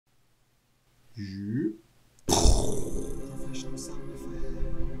Professional sound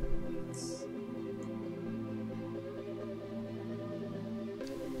effects.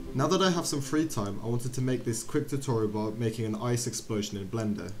 Now that I have some free time, I wanted to make this quick tutorial about making an ice explosion in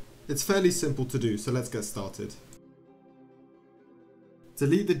Blender. It's fairly simple to do, so let's get started.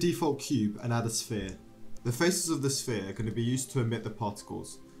 Delete the default cube and add a sphere. The faces of the sphere are going to be used to emit the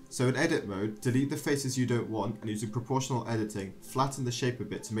particles. So in edit mode, delete the faces you don't want, and using proportional editing, flatten the shape a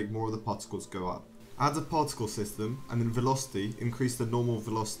bit to make more of the particles go up. Add a particle system, and in velocity, increase the normal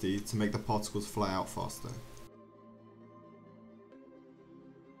velocity to make the particles fly out faster.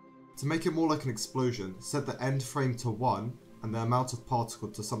 To make it more like an explosion, set the end frame to 1 and the amount of particle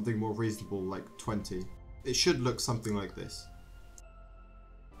to something more reasonable like 20. It should look something like this.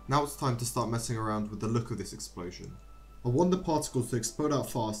 Now it's time to start messing around with the look of this explosion. I want the particles to explode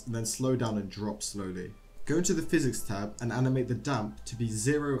out fast and then slow down and drop slowly. Go into the physics tab and animate the damp to be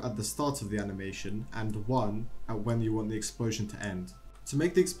 0 at the start of the animation and 1 at when you want the explosion to end. To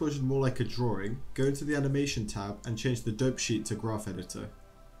make the explosion more like a drawing, go into the animation tab and change the dope sheet to graph editor.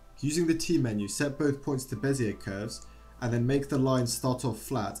 Using the T menu, set both points to Bezier curves and then make the lines start off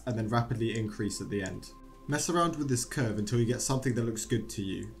flat and then rapidly increase at the end. Mess around with this curve until you get something that looks good to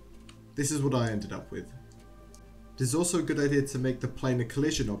you. This is what I ended up with. It is also a good idea to make the plane a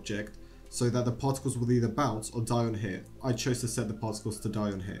collision object so that the particles will either bounce or die on hit. I chose to set the particles to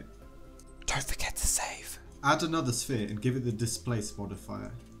die on hit. Don't forget to save. Add another sphere and give it the displace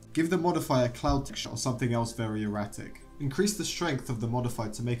modifier. Give the modifier cloud texture or something else very erratic. Increase the strength of the modifier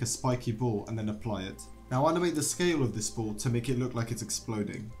to make a spiky ball and then apply it. Now animate the scale of this ball to make it look like it's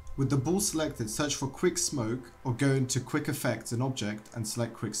exploding. With the ball selected, search for quick smoke or go into quick effects and object and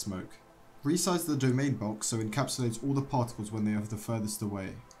select quick smoke. Resize the domain box so it encapsulates all the particles when they are the furthest away.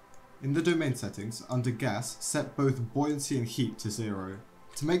 In the domain settings, under gas, set both buoyancy and heat to 0.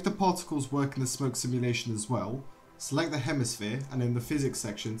 To make the particles work in the smoke simulation as well, select the hemisphere and in the physics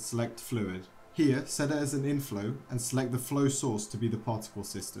section select fluid. Here, set it as an inflow and select the flow source to be the particle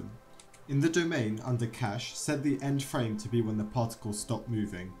system. In the domain, under cache, set the end frame to be when the particles stop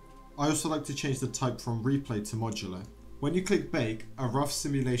moving. I also like to change the type from replay to modular. When you click bake, a rough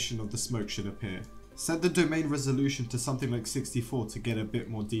simulation of the smoke should appear. Set the domain resolution to something like 64 to get a bit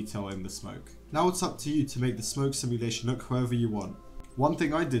more detail in the smoke. Now it's up to you to make the smoke simulation look however you want. One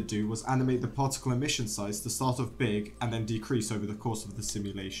thing I did do was animate the particle emission size to start off big and then decrease over the course of the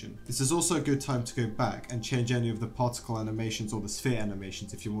simulation. This is also a good time to go back and change any of the particle animations or the sphere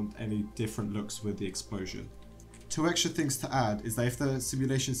animations if you want any different looks with the explosion. Two extra things to add is that if the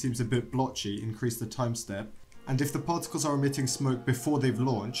simulation seems a bit blotchy, increase the time step, and if the particles are emitting smoke before they've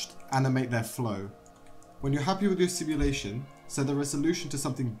launched, animate their flow. When you're happy with your simulation, set the resolution to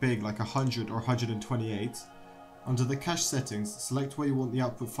something big like 100 or 128. Under the cache settings, select where you want the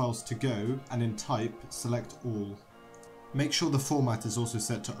output files to go, and in type, select all. Make sure the format is also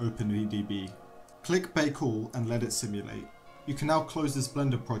set to OpenVDB. Click Bake All and let it simulate. You can now close this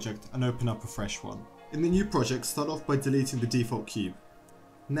Blender project and open up a fresh one. In the new project, start off by deleting the default cube.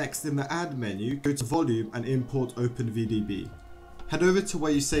 Next, in the Add menu, go to Volume and import OpenVDB. Head over to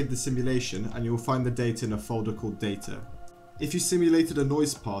where you saved the simulation and you'll find the data in a folder called Data. If you simulated a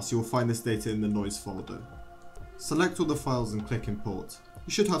noise pass, you'll find this data in the Noise folder. Select all the files and click Import.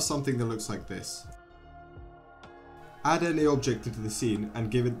 You should have something that looks like this. Add any object into the scene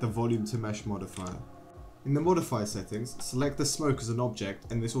and give it the Volume to Mesh modifier. In the modifier settings, select the smoke as an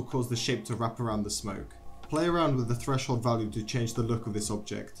object and this will cause the shape to wrap around the smoke. Play around with the threshold value to change the look of this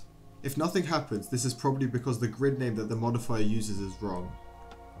object. If nothing happens, this is probably because the grid name that the modifier uses is wrong.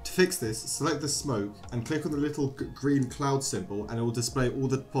 To fix this, select the smoke and click on the little green cloud symbol and it will display all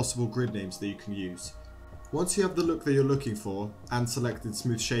the possible grid names that you can use. Once you have the look that you're looking for and selected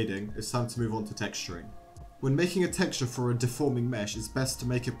smooth shading, it's time to move on to texturing. When making a texture for a deforming mesh, it's best to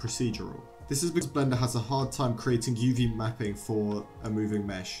make it procedural. This is because Blender has a hard time creating UV mapping for a moving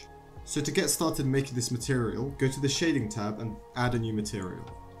mesh. So to get started making this material, go to the shading tab and add a new material.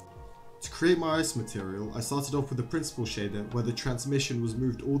 To create my ice material, I started off with the principal shader where the transmission was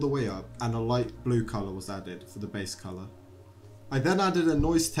moved all the way up and a light blue colour was added for the base colour. I then added a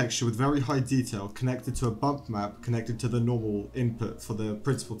noise texture with very high detail connected to a bump map connected to the normal input for the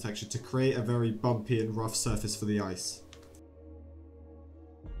principal texture to create a very bumpy and rough surface for the ice.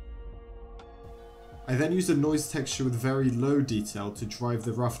 I then used a noise texture with very low detail to drive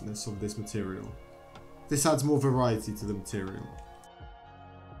the roughness of this material. This adds more variety to the material.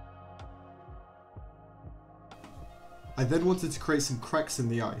 I then wanted to create some cracks in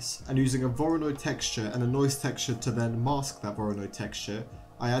the ice, and using a Voronoi texture and a noise texture to then mask that Voronoi texture,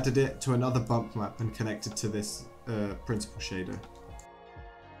 I added it to another bump map and connected to this principal shader.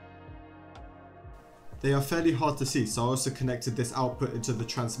 They are fairly hard to see, so I also connected this output into the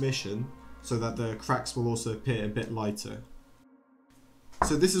transmission so that the cracks will also appear a bit lighter.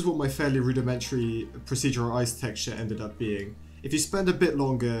 So this is what my fairly rudimentary procedural ice texture ended up being. If you spend a bit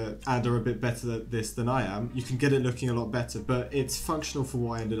longer and are a bit better at this than I am, you can get it looking a lot better, but it's functional for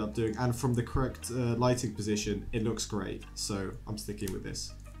what I ended up doing, and from the correct lighting position, it looks great, so I'm sticking with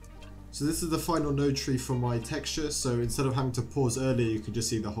this. So this is the final node tree for my texture, so instead of having to pause earlier, you can just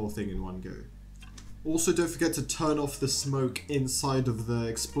see the whole thing in one go. Also, don't forget to turn off the smoke inside of the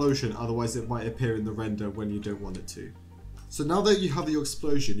explosion, otherwise it might appear in the render when you don't want it to. So now that you have your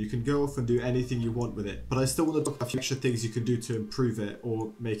explosion, you can go off and do anything you want with it, but I still want to talk about a few extra things you can do to improve it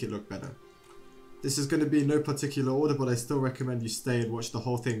or make it look better. This is going to be in no particular order, but I still recommend you stay and watch the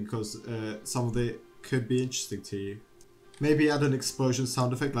whole thing because some of it could be interesting to you. Maybe add an explosion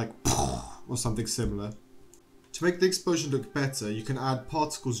sound effect like or something similar. To make the explosion look better, you can add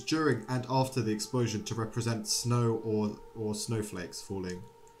particles during and after the explosion to represent snow or snowflakes falling.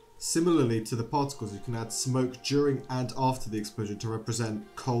 Similarly to the particles, you can add smoke during and after the explosion to represent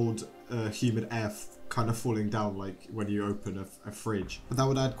cold, humid air kind of falling down like when you open a fridge. But that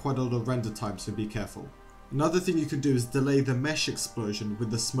would add quite a lot of render time, so be careful. Another thing you can do is delay the mesh explosion with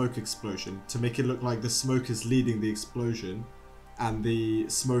the smoke explosion to make it look like the smoke is leading the explosion and the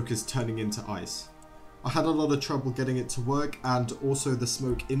smoke is turning into ice. I had a lot of trouble getting it to work, and also the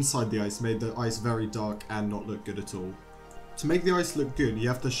smoke inside the ice made the ice very dark and not look good at all. To make the ice look good, you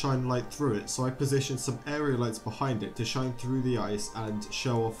have to shine light through it, so I positioned some area lights behind it to shine through the ice and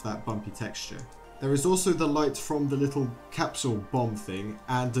show off that bumpy texture. There is also the light from the little capsule bomb thing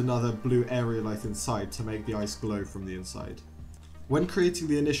and another blue area light inside to make the ice glow from the inside. When creating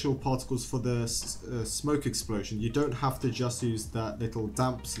the initial particles for the smoke explosion, you don't have to just use that little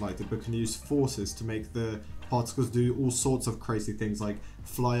damp slider, but can use forces to make the particles do all sorts of crazy things like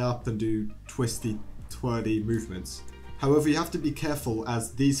fly up and do twisty, twirly movements. However, you have to be careful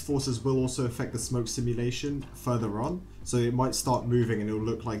as these forces will also affect the smoke simulation further on, so it might start moving and it will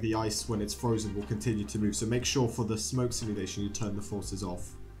look like the ice when it's frozen will continue to move, so make sure for the smoke simulation you turn the forces off.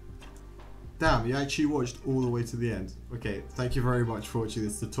 Damn, you actually watched all the way to the end. Okay, thank you very much for watching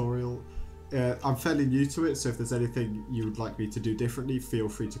this tutorial. I'm fairly new to it, so if there's anything you would like me to do differently, feel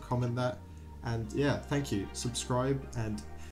free to comment that. And yeah, thank you. Subscribe and